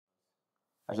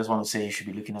I just want to say you should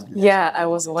be looking at the lens. Yeah, I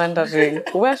was wondering,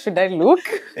 where should I look?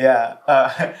 Yeah,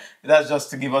 that's just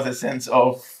to give us a sense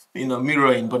of,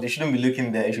 mirroring, but you shouldn't be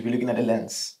looking there. You should be looking at the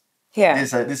lens. Yeah.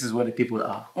 This is where the people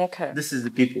are. Okay. This is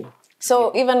the people.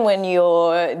 So even when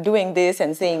you're doing this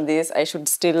and saying this, I should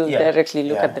still directly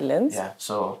look at the lens? Yeah,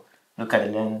 so look at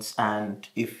the lens, and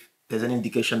if there's an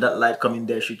indication that light coming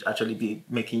there should actually be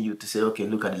making you to say, okay,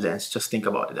 look at the lens. Just think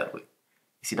about it that way.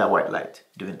 You see that white light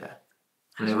doing that?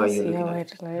 Whenever you're looking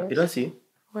at it. Light. You don't see?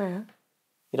 Where?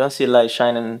 You don't see light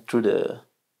shining through the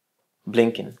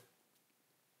blinking.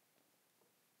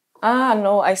 Ah,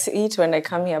 no, I see it when I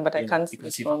come here, but I can't see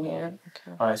it from here.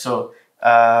 Okay. All right, so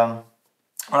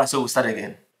we'll start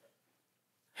again.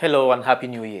 Hello and Happy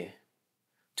New Year.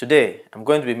 Today, I'm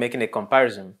going to be making a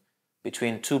comparison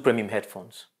between two premium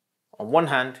headphones. On one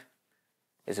hand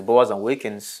is the Bowers &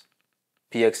 Wilkins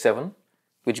PX7,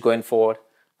 which going forward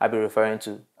I'll be referring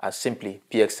to as simply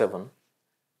PX7.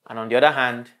 And on the other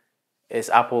hand is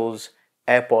Apple's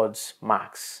Airpods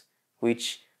Max,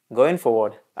 which going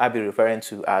forward I'll be referring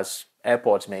to as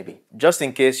Airpods maybe. Just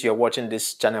in case you're watching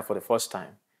this channel for the first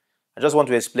time, I just want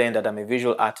to explain that I'm a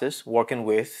visual artist working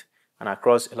with and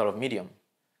across a lot of medium.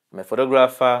 I'm a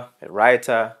photographer, a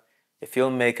writer, a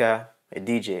filmmaker, a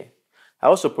DJ. I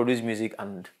also produce music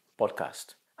and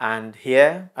podcast. And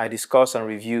here I discuss and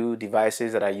review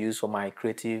devices that I use for my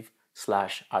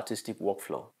creative/artistic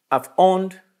workflow. I've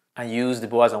owned and used the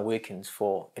Bowers & Wilkins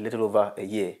for a little over a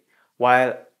year,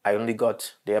 while I only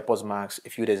got the AirPods Max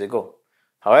a few days ago.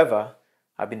 However,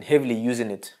 I've been heavily using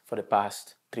it for the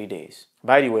past 3 days.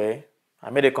 By the way,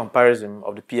 I made a comparison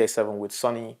of the PX7 with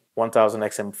Sony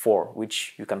 1000XM4,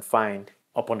 which you can find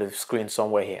up on the screen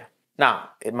somewhere here.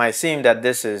 Now, it might seem that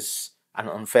this is an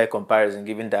unfair comparison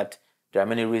given that there are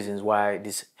many reasons why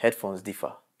these headphones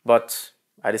differ. But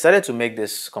I decided to make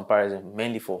this comparison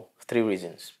mainly for 3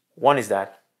 reasons. One is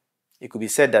that it could be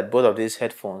said that both of these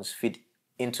headphones fit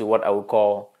into what I would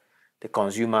call the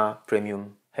consumer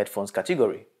premium headphones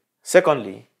category.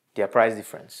 Secondly, their price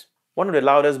difference. One of the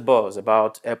loudest buzz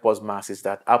about AirPods Max is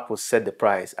that Apple set the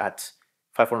price at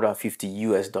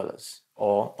 $550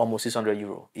 or almost 600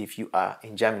 euro if you are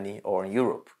in Germany or in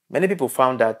Europe. Many people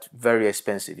found that very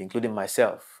expensive, including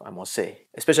myself, I must say,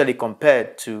 especially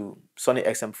compared to Sony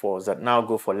XM4s that now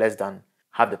go for less than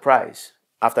half the price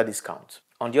after discount.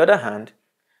 On the other hand,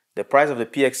 the price of the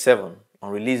PX7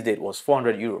 on release date was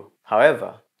 400 euro.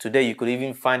 However, today you could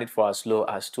even find it for as low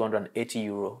as 280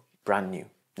 euro brand new.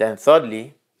 Then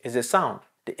thirdly is the sound.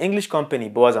 The English company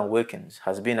Bowers & Wilkins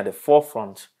has been at the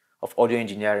forefront of audio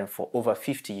engineering for over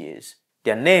 50 years.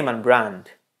 Their name and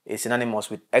brand is synonymous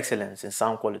with excellence in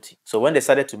sound quality. So when they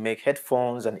started to make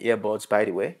headphones and earbuds, by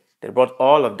the way, they brought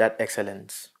all of that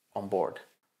excellence on board.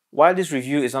 While this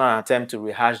review is not an attempt to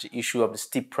rehash the issue of the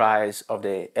steep price of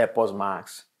the AirPods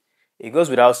Max, it goes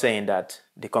without saying that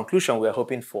the conclusion we are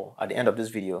hoping for at the end of this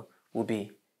video will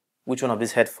be which one of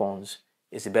these headphones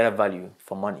is the better value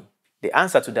for money. The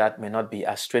answer to that may not be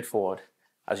as straightforward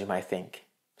as you might think.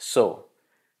 So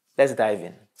let's dive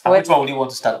in. Which one would you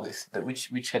want to start with?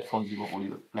 Which headphones would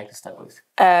you like to start with?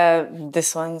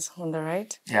 This one's on the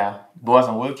right. Yeah, Bowers &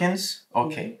 Wilkins.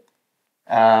 Okay.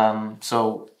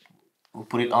 So we'll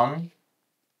put it on.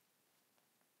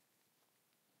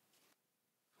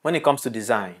 When it comes to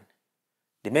design,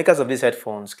 the makers of these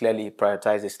headphones clearly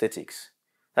prioritize aesthetics.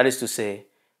 That is to say,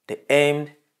 they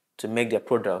aimed to make their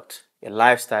product a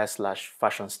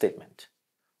lifestyle/fashion statement.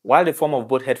 While the form of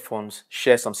both headphones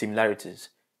share some similarities,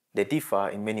 they differ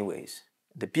in many ways.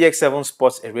 The PX7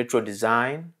 sports a retro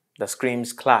design that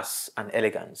screams class and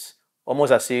elegance,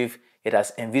 almost as if it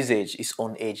has envisaged its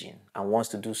own aging and wants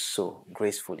to do so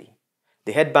gracefully.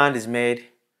 The headband is made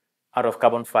out of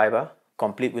carbon fiber,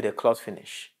 complete with a cloth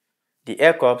finish. The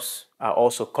ear cups are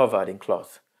also covered in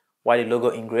cloth, while the logo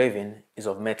engraving is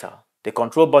of metal. The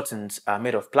control buttons are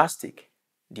made of plastic.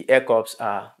 The ear cups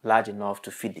are large enough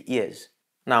to fit the ears.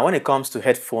 Now, when it comes to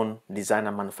headphone design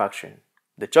and manufacturing,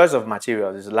 the choice of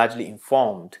materials is largely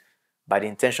informed by the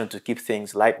intention to keep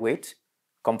things lightweight,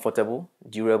 comfortable,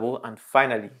 durable, and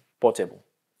finally, portable.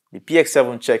 The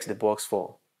PX7 checks the box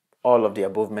for all of the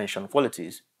above mentioned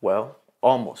qualities. Well,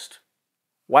 almost.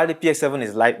 While the PX7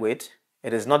 is lightweight,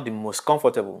 it is not the most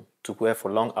comfortable to wear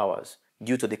for long hours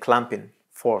due to the clamping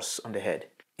force on the head.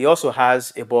 It also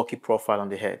has a bulky profile on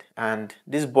the head, and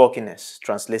this bulkiness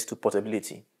translates to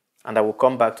portability, and I will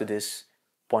come back to this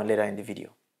point later in the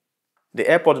video. The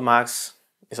AirPods Max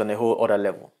is on a whole other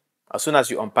level. As soon as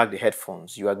you unpack the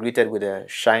headphones, you are greeted with the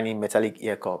shiny metallic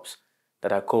ear cups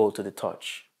that are cold to the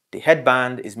touch. The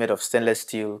headband is made of stainless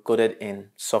steel coated in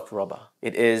soft rubber.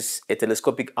 It is a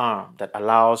telescopic arm that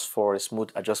allows for a smooth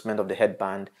adjustment of the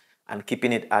headband and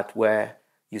keeping it at where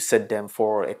you set them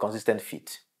for a consistent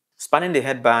fit. Spanning the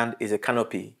headband is a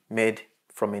canopy made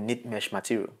from a knit mesh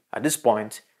material. At this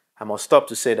point, I must stop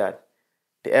to say that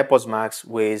the Airpods Max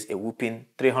weighs a whopping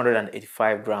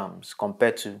 385 grams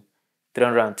compared to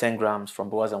 310 grams from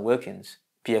Bowers & Wilkins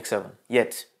PX7.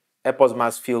 Yet, Airpods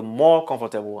Max feel more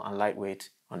comfortable and lightweight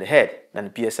on the head than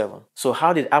the PS7. So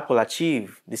how did Apple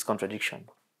achieve this contradiction?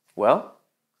 Well,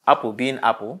 Apple being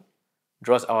Apple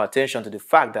draws our attention to the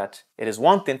fact that it is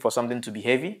one thing for something to be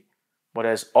heavy, but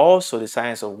there's also the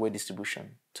science of weight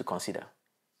distribution to consider.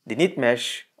 The knit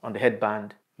mesh on the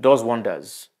headband does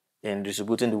wonders in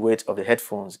distributing the weight of the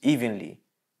headphones evenly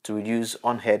to reduce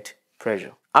on-head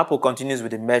pressure. Apple continues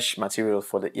with the mesh material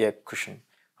for the ear cushion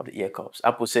of the ear cups.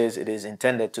 Apple says it is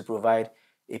intended to provide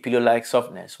a pillow-like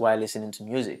softness while listening to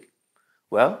music.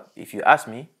 Well, if you ask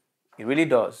me, it really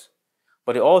does.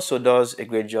 But it also does a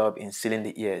great job in sealing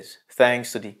the ears,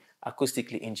 thanks to the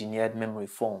acoustically engineered memory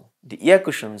foam. The ear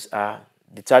cushions are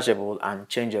detachable and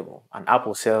changeable, and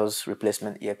Apple sells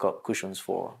replacement ear cushions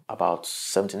for about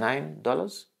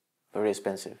 $79. Very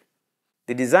expensive.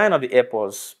 The design of the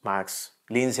Airpods Max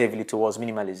leans heavily towards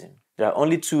minimalism. There are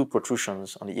only two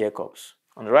protrusions on the ear cups.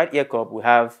 On the right ear cup, we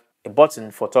have a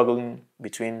button for toggling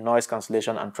between noise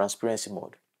cancellation and transparency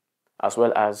mode, as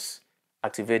well as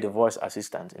activate the voice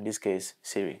assistant, in this case,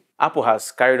 Siri. Apple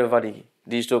has carried over the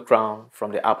digital crown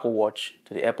from the Apple Watch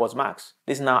to the Airpods Max.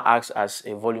 This now acts as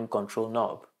a volume control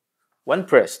knob. When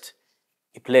pressed,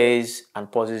 it plays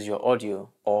and pauses your audio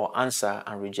or answer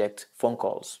and reject phone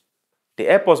calls. The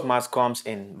Airpods Max comes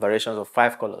in variations of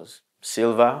 5 colors: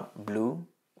 silver, blue,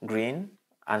 green,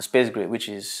 and space gray, which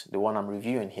is the one I'm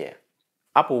reviewing here.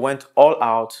 Apple went all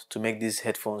out to make these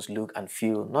headphones look and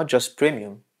feel not just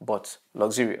premium, but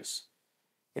luxurious.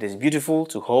 It is beautiful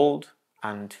to hold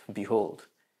and behold,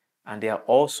 and they are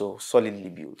also solidly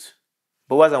built.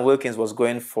 Bowers & Wilkins was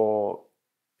going for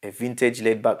a vintage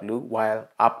laid-back look, while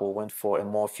Apple went for a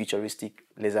more futuristic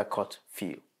laser-cut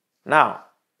feel. Now,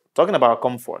 talking about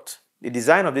comfort, the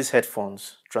design of these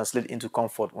headphones translate into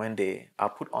comfort when they are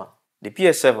put on. The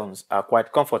PS7s are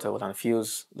quite comfortable and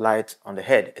feels light on the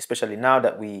head, especially now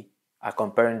that we are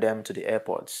comparing them to the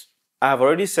AirPods. I have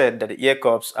already said that the ear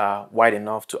cups are wide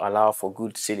enough to allow for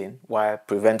good sealing while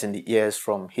preventing the ears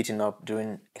from heating up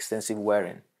during extensive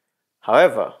wearing.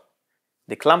 However,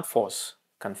 the clamp force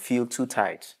can feel too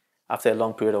tight after a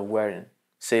long period of wearing,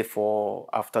 say for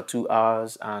after 2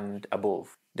 hours and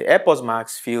above. The Airpods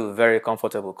Max feel very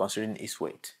comfortable considering its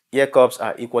weight. Ear cups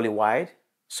are equally wide,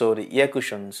 so the ear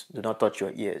cushions do not touch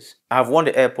your ears. I have worn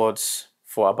the AirPods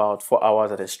for about 4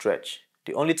 hours at a stretch.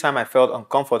 The only time I felt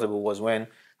uncomfortable was when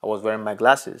I was wearing my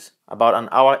glasses. About an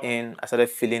hour in, I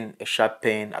started feeling a sharp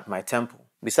pain at my temple.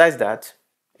 Besides that,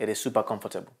 it is super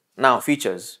comfortable. Now,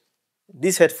 features.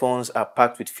 These headphones are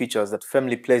packed with features that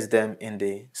firmly place them in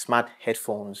the smart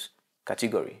headphones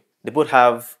category. They both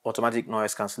have automatic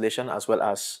noise cancellation as well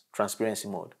as transparency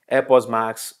mode. Airpods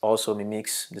Max also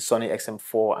mimics the Sony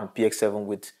XM4 and PX7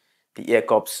 with the ear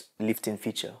cups lifting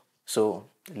feature. So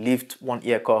lift one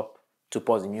ear cup to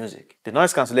pause the music. The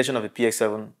noise cancellation of the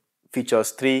PX7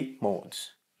 features 3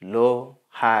 modes: low,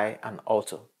 high, and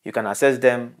auto. You can access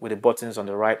them with the buttons on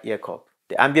the right ear cup.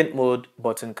 The ambient mode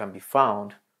button can be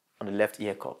found on the left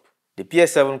ear cup. The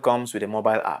PS7 comes with a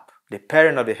mobile app. The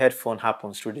pairing of the headphone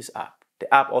happens through this app.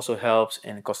 The app also helps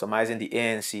in customizing the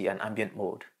ANC and ambient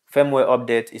mode. Firmware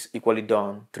update is equally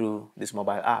done through this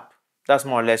mobile app. That's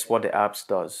more or less what the app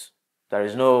does. There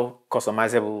is no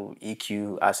customizable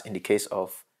EQ as in the case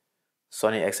of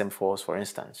Sony XM4s, for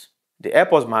instance. The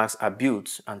Airpods Max are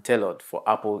built and tailored for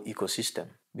Apple ecosystem.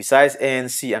 Besides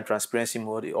ANC and transparency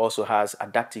mode, it also has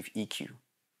adaptive EQ.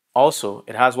 Also,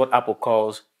 it has what Apple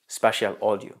calls spatial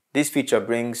audio. This feature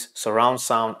brings surround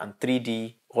sound and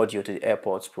 3D audio to the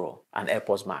AirPods Pro and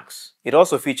AirPods Max. It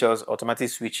also features automatic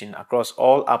switching across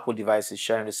all Apple devices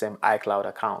sharing the same iCloud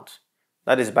account.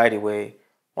 That is, by the way,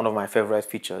 one of my favorite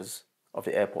features of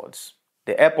the AirPods.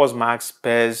 The AirPods Max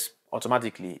pairs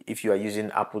automatically if you are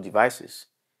using Apple devices.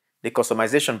 The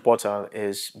customization portal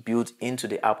is built into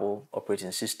the Apple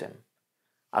operating system.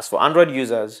 As for Android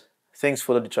users, things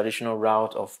follow the traditional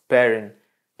route of pairing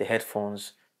the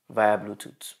headphones via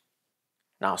Bluetooth.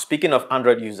 Now, speaking of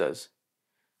Android users,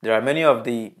 there are many of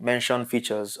the mentioned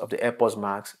features of the AirPods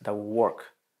Max that will work,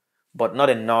 but not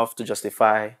enough to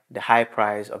justify the high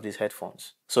price of these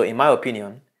headphones. So in my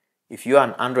opinion, if you are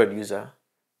an Android user,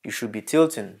 you should be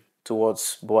tilting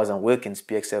towards Bowers & Wilkins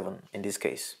PX7 in this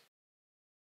case.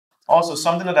 Also,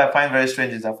 something that I find very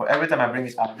strange is that for every time I bring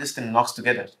it out, this thing knocks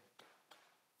together.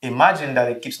 Imagine that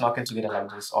it keeps knocking together like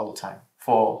this all the time.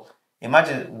 For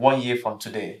Imagine 1 year from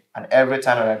today, and every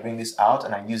time that I bring this out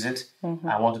and I use it,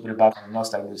 I want to put it back on the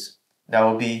nose like this. There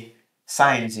will be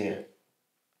signs here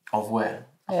of where,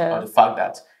 or the fact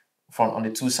that from on the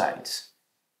two sides.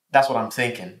 That's what I'm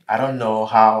thinking. I don't know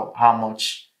how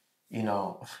much,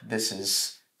 this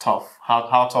is tough,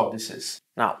 how tough this is.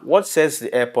 Now, what sets the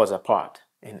AirPods apart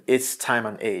in its time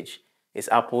and age is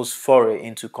Apple's foray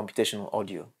into computational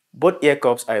audio. Both ear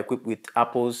cups are equipped with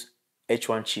Apple's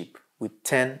H1 chip with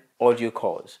 10 audio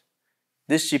cores.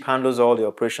 This chip handles all the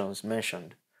operations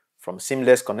mentioned, from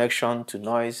seamless connection to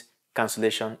noise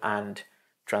cancellation and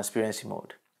transparency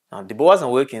mode. Now, the Bowers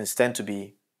and Wilkins tend to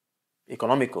be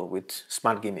economical with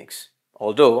smart gimmicks,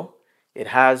 although it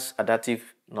has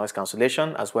adaptive noise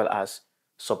cancellation as well as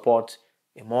support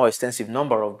a more extensive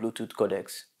number of Bluetooth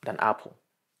codecs than Apple.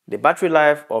 The battery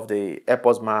life of the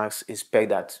AirPods Max is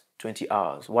pegged at 20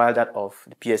 hours, while that of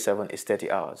the PS7 is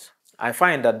 30 hours. I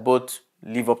find that both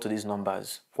live up to these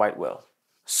numbers quite well.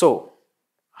 So,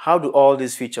 how do all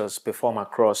these features perform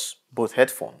across both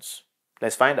headphones?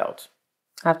 Let's find out.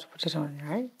 I have to put it on,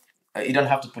 right? You don't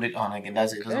have to put it on again.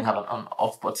 It doesn't have an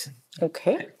on-off button.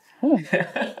 Okay.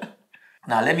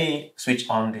 Now let me switch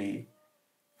on the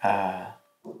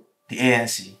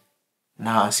ANC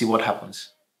now and see what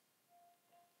happens.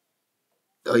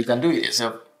 Or you can do it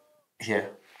yourself.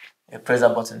 Here, you press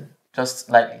that button just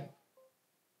lightly.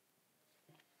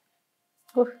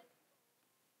 Oof.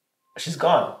 She's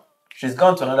gone. She's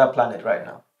gone to another planet right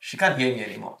now. She can't hear me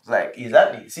anymore. It's like,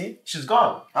 exactly. See, she's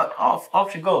gone.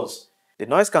 Off she goes. The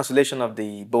noise cancellation of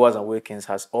the Bowers and Wilkins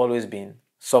has always been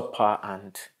subpar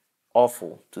and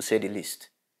awful, to say the least.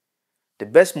 The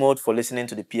best mode for listening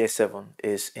to the PS7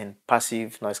 is in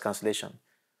passive noise cancellation.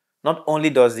 Not only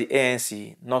does the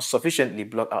ANC not sufficiently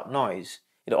block out noise,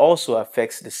 it also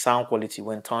affects the sound quality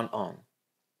when turned on.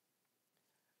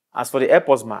 As for the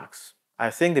AirPods Max,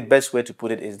 I think the best way to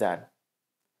put it is that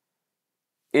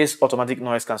its automatic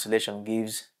noise cancellation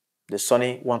gives the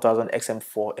Sony 1000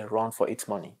 XM4 a run for its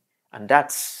money, and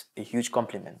that's a huge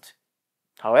compliment.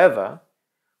 However,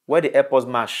 where the AirPods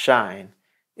Max shine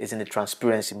is in the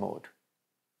transparency mode.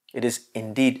 It is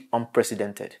indeed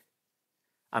unprecedented.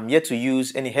 I'm yet to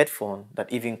use any headphone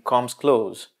that even comes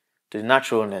close to the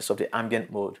naturalness of the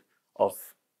ambient mode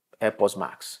of AirPods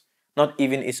Max, not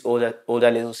even its older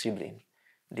little sibling,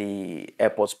 the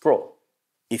AirPods Pro.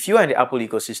 If you are in the Apple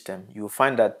ecosystem, you will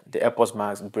find that the AirPods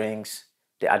Max brings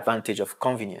the advantage of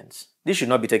convenience. This should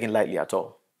not be taken lightly at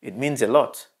all. It means a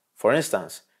lot. For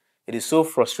instance, it is so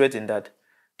frustrating that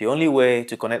the only way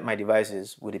to connect my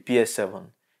devices with the PS7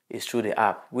 is through the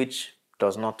app, which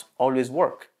does not always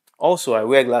work. Also, I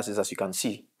wear glasses, as you can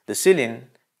see. The ceiling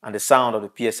and the sound of the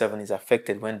PS7 is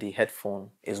affected when the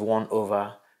headphone is worn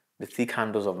over the thick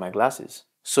handles of my glasses.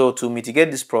 So to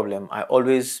mitigate this problem, I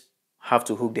always have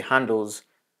to hook the handles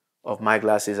of my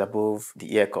glasses above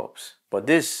the ear cups. But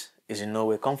this is in no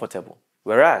way comfortable.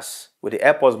 Whereas with the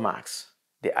AirPods Max,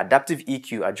 the adaptive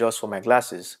EQ adjusts for my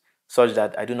glasses such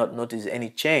that I do not notice any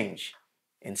change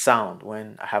in sound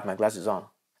when I have my glasses on.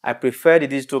 I prefer the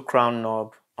digital crown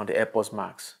knob on the AirPods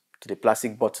Max to the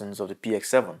plastic buttons of the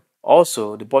PX7.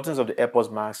 Also, the buttons of the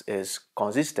AirPods Max is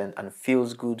consistent and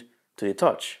feels good to the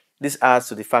touch. This adds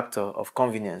to the factor of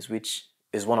convenience, which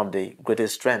is one of the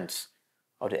greatest strengths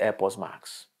of the AirPods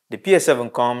Max. The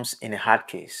PS7 comes in a hard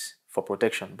case for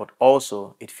protection, but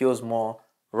also it feels more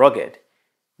rugged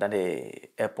than the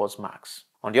AirPods Max.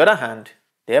 On the other hand,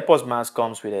 the AirPods Max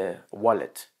comes with a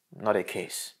wallet, not a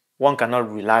case. One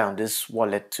cannot rely on this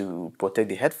wallet to protect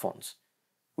the headphones,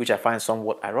 which I find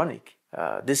somewhat ironic.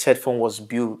 This headphone was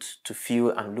built to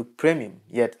feel and look premium,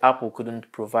 yet Apple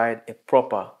couldn't provide a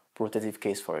proper protective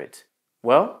case for it.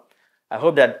 Well, I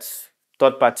hope that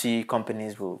third-party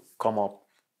companies will come up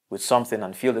with something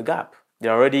and fill the gap.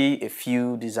 There are already a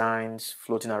few designs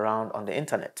floating around on the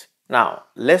internet. Now,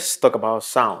 let's talk about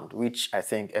sound, which I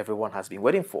think everyone has been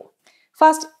waiting for.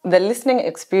 First, the listening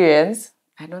experience.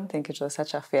 I don't think it was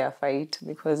such a fair fight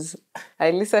because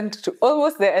I listened to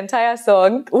almost the entire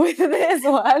song with this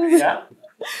one. Yeah.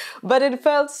 But it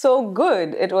felt so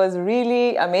good. It was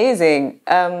really amazing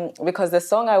because the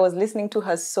song I was listening to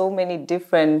has so many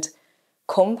different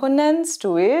components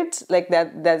to it. Like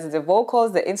there's the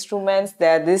vocals, the instruments,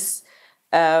 there are these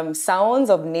sounds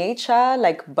of nature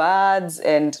like birds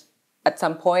and at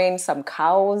some point some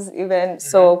cows even. Mm-hmm.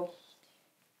 So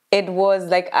it was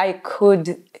like I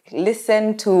could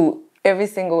listen to every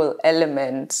single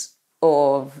element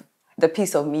of the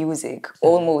piece of music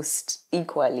almost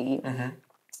equally.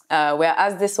 Mm-hmm.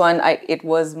 Whereas this one, it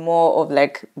was more of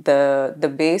like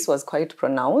the bass was quite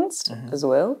pronounced as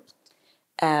well.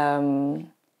 And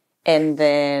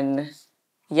then,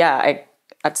 yeah,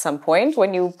 at some point,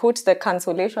 when you put the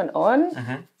cancellation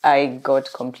on, I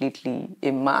got completely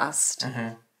immersed.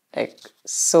 Like,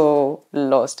 so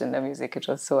lost in the music. It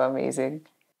was so amazing.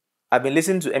 I've been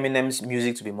listening to Eminem's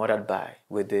Music to be Murdered By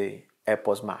with the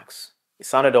Airpods Max. It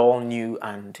sounded all new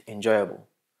and enjoyable.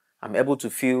 I'm able to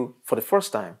feel, for the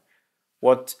first time,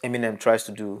 what Eminem tries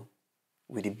to do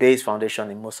with the bass foundation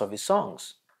in most of his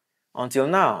songs. Until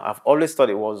now, I've always thought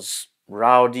it was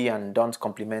rowdy and don't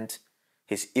complement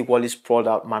his equally sprawled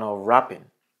out manner of rapping.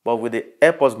 But with the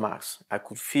AirPods Max, I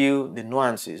could feel the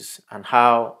nuances and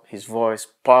how his voice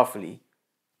powerfully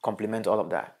complements all of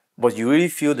that. But you really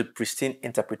feel the pristine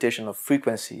interpretation of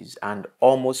frequencies and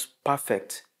almost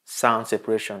perfect sound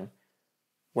separation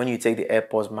when you take the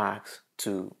AirPods Max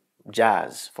to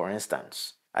jazz, for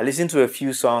instance. I listened to a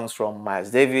few songs from Miles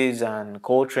Davis and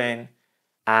Coltrane,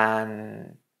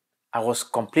 and I was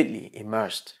completely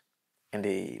immersed in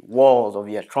the world of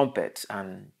their trumpets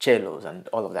and cellos and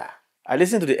all of that. I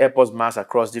listened to the AirPods Max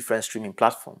across different streaming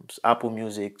platforms, Apple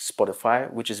Music,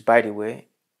 Spotify, which is, by the way,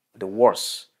 the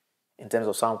worst in terms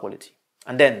of sound quality,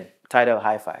 and then Tidal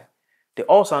Hi-Fi. They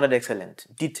all sounded excellent,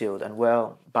 detailed, and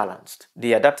well balanced.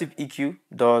 The adaptive EQ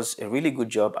does a really good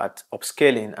job at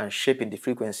upscaling and shaping the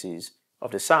frequencies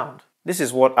of the sound. This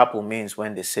is what Apple means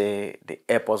when they say the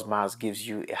AirPods Max gives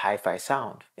you a hi-fi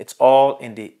sound. It's all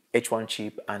in the H1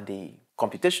 chip and the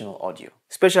computational audio.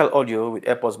 Spatial audio with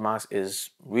AirPods Max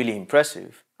is really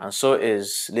impressive, and so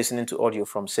is listening to audio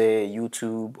from, say,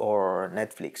 YouTube or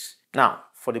Netflix. Now,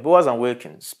 for the Boas and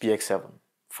Wilkins PX7.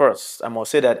 First, I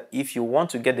must say that if you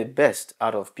want to get the best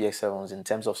out of PX7s in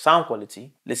terms of sound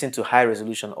quality, listen to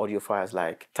high-resolution audio files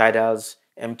like Tidal's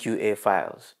MQA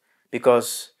files,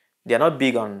 because they are not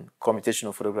big on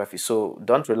computational photography, so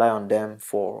don't rely on them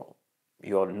for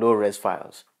your low-res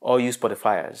files, or use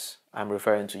Spotifyers. I'm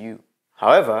referring to you.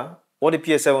 However, what the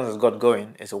PX7 has got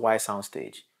going is a wide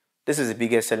soundstage. This is the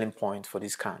biggest selling point for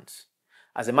these cans.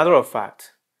 As a matter of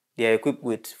fact, they are equipped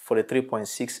with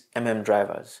 43.6mm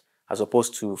drivers, as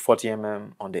opposed to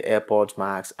 40mm on the AirPods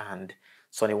Max and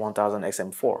Sony 1000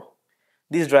 XM4.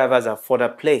 These drivers are further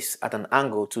placed at an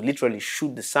angle to literally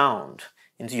shoot the sound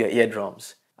into your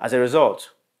eardrums. As a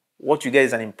result, what you get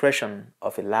is an impression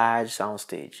of a large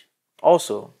soundstage.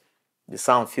 Also, the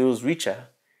sound feels richer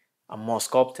and more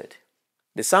sculpted.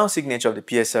 The sound signature of the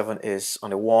PS7 is on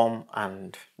the warm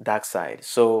and dark side,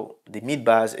 so the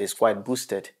mid-bass is quite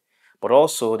boosted, but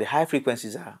also the high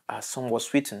frequencies are somewhat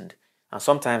sweetened and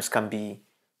sometimes can be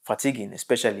fatiguing,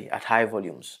 especially at high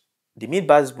volumes. The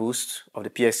mid-bass boost of the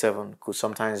PS7 could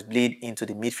sometimes bleed into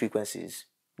the mid-frequencies,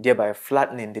 thereby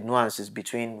flattening the nuances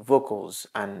between vocals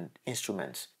and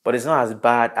instruments. But it's not as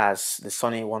bad as the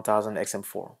Sony 1000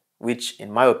 XM4, which,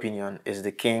 in my opinion, is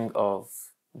the king of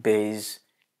bass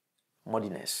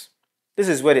muddiness. This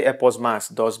is where the AirPods Max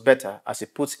does better, as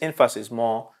it puts emphasis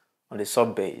more on the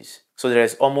sub-bass, so there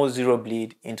is almost zero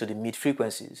bleed into the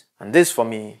mid-frequencies. And this, for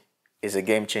me, is a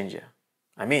game changer.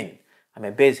 I mean, I'm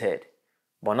a bass head,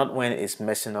 but not when it's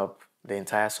messing up the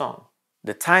entire song.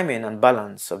 The timing and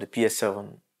balance of the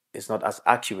PS7 is not as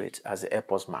accurate as the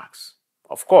AirPods Max.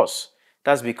 Of course,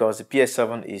 that's because the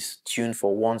PS7 is tuned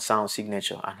for one sound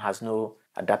signature and has no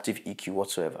adaptive EQ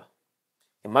whatsoever.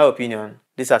 In my opinion,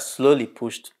 this has slowly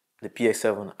pushed the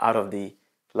PS7 out of the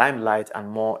limelight and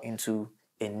more into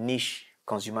a niche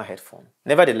consumer headphone.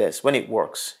 Nevertheless, when it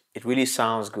works, it really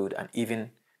sounds good and even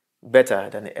better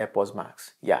than the AirPods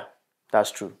Max. Yeah,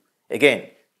 that's true. Again,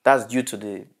 that's due to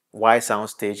the wide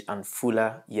soundstage and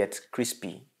fuller yet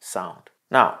crispy sound.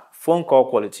 Now, phone call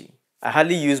quality. I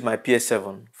hardly use my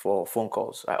PS7 for phone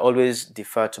calls. I always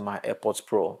defer to my AirPods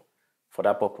Pro for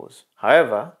that purpose.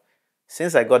 However,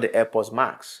 since I got the AirPods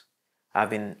Max, I've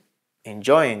been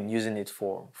enjoying using it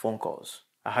for phone calls.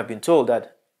 I have been told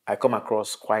that I come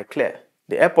across quite clear.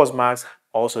 The AirPods Max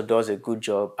also does a good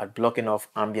job at blocking off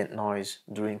ambient noise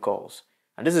during calls.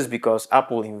 And this is because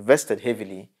Apple invested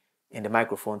heavily in the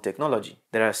microphone technology.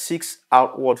 There are 6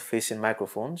 outward-facing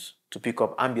microphones to pick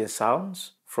up ambient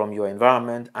sounds from your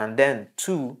environment, and then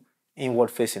 2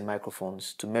 inward-facing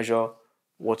microphones to measure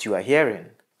what you are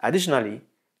hearing. Additionally,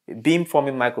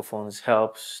 beam-forming microphones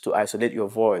helps to isolate your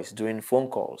voice during phone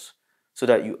calls so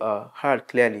that you are heard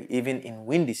clearly even in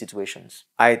windy situations.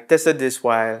 I tested this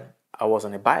while I was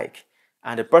on a bike,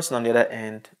 and the person on the other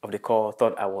end of the call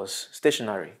thought I was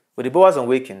stationary. With the Boas and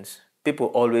Wilkins, people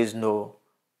always know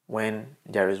when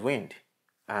there is wind,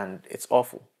 and it's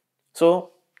awful.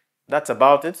 So that's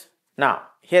about it. Now,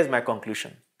 here's my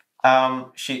conclusion.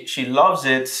 She loves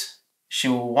it. She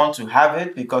will want to have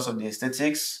it because of the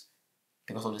aesthetics,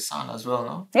 because of the sound as well,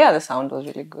 no? Yeah, the sound was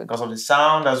really good. Because of the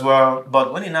sound as well.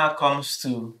 But when it now comes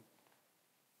to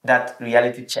that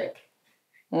reality check,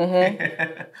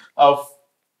 of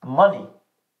money.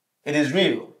 It is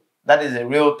real. That is a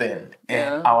real thing in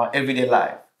our everyday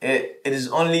life. It is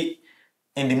only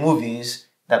in the movies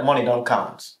that money don't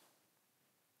count.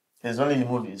 It's only in the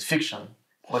movies, fiction.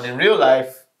 But in real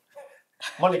life,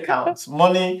 money counts.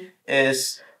 Money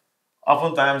is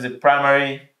oftentimes the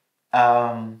primary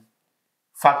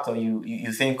factor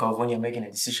you think of when you're making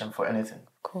a decision for anything.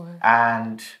 Cool.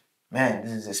 And man,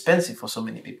 this is expensive for so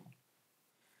many people.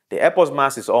 The Airpods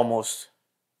Max is almost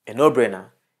a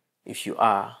no-brainer if you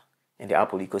are in the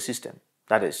Apple ecosystem.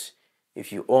 That is,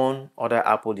 if you own other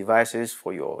Apple devices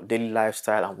for your daily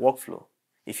lifestyle and workflow.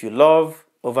 If you love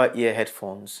over-ear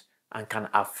headphones and can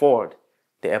afford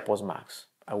the Airpods Max,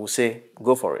 I will say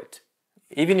go for it.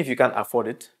 Even if you can't afford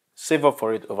it, save up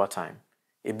for it over time.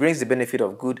 It brings the benefit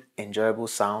of good, enjoyable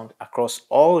sound across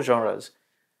all genres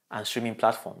and streaming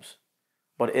platforms.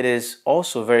 But it is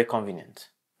also very convenient.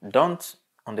 Don't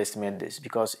underestimate this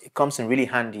because it comes in really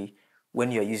handy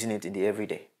when you're using it in the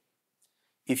everyday.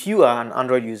 If you are an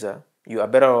Android user, you are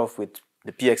better off with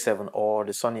the PX7 or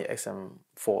the Sony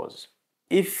XM4s.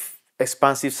 If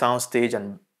expansive soundstage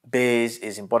and bass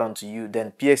is important to you,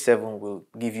 then PX7 will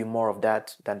give you more of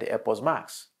that than the Airpods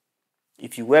Max.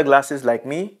 If you wear glasses like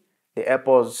me, the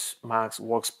Airpods Max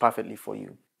works perfectly for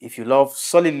you. If you love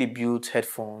solidly built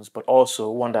headphones, but also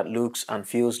one that looks and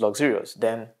feels luxurious,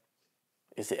 then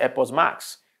it's the Airpods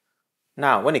Max.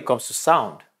 Now, when it comes to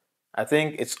sound, I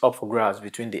think it's up for grabs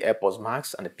between the Airpods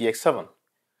Max and the PX7.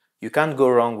 You can't go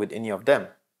wrong with any of them.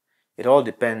 It all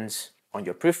depends on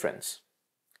your preference.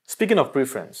 Speaking of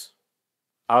preference,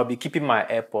 I'll be keeping my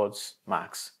Airpods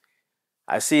Max.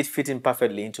 I see it fitting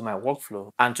perfectly into my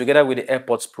workflow, and together with the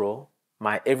AirPods Pro,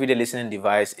 my everyday listening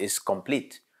device is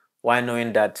complete, while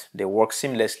knowing that they work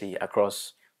seamlessly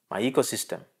across my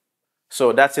ecosystem.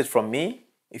 So that's it from me.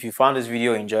 If you found this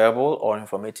video enjoyable or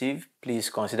informative, please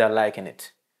consider liking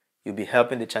it. You'll be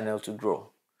helping the channel to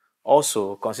grow.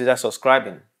 Also, consider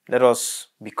subscribing. Let us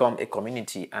become a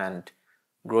community and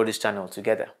grow this channel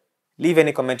together. Leave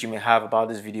any comment you may have about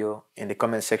this video in the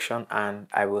comment section and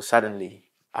I will certainly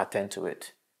attend to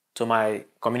it. To my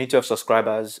community of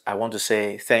subscribers, I want to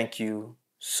say thank you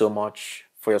so much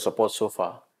for your support so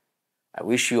far. I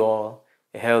wish you all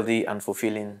a healthy and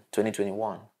fulfilling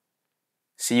 2021.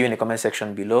 See you in the comment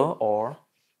section below or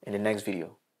in the next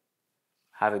video.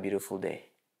 Have a beautiful day.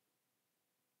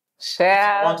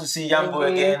 Share. If you want to see Yambo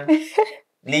again,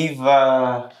 leave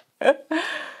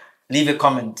a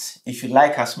comment. If you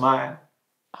like her smile.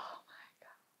 Oh my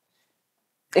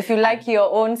God. If you like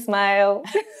your own smile.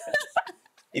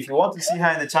 If you want to see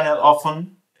her in the channel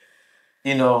often,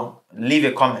 leave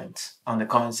a comment on the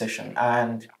comment section.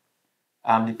 And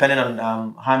depending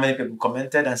on how many people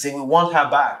commented and say we want her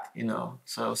back,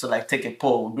 so like take a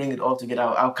poll, we'll bring it all together.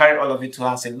 I'll carry all of it to her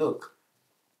and say, look,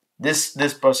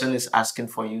 this person is asking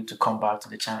for you to come back to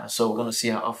the channel, so we're going to see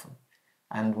her often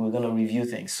and we're going to review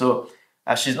things. So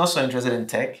she's not so interested in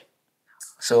tech,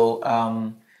 so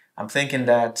I'm thinking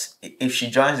that if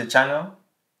she joins the channel,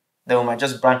 then we might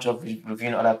just branch off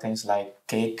reviewing other things like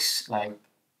cakes, like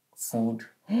food,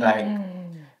 like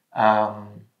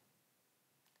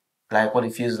what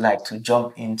it feels like to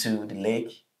jump into the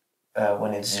lake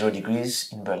when it's 0 degrees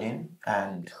in Berlin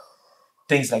and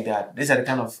things like that. These are the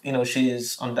kind of, she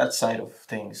is on that side of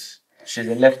things. She's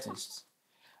a leftist,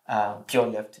 pure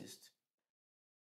leftist.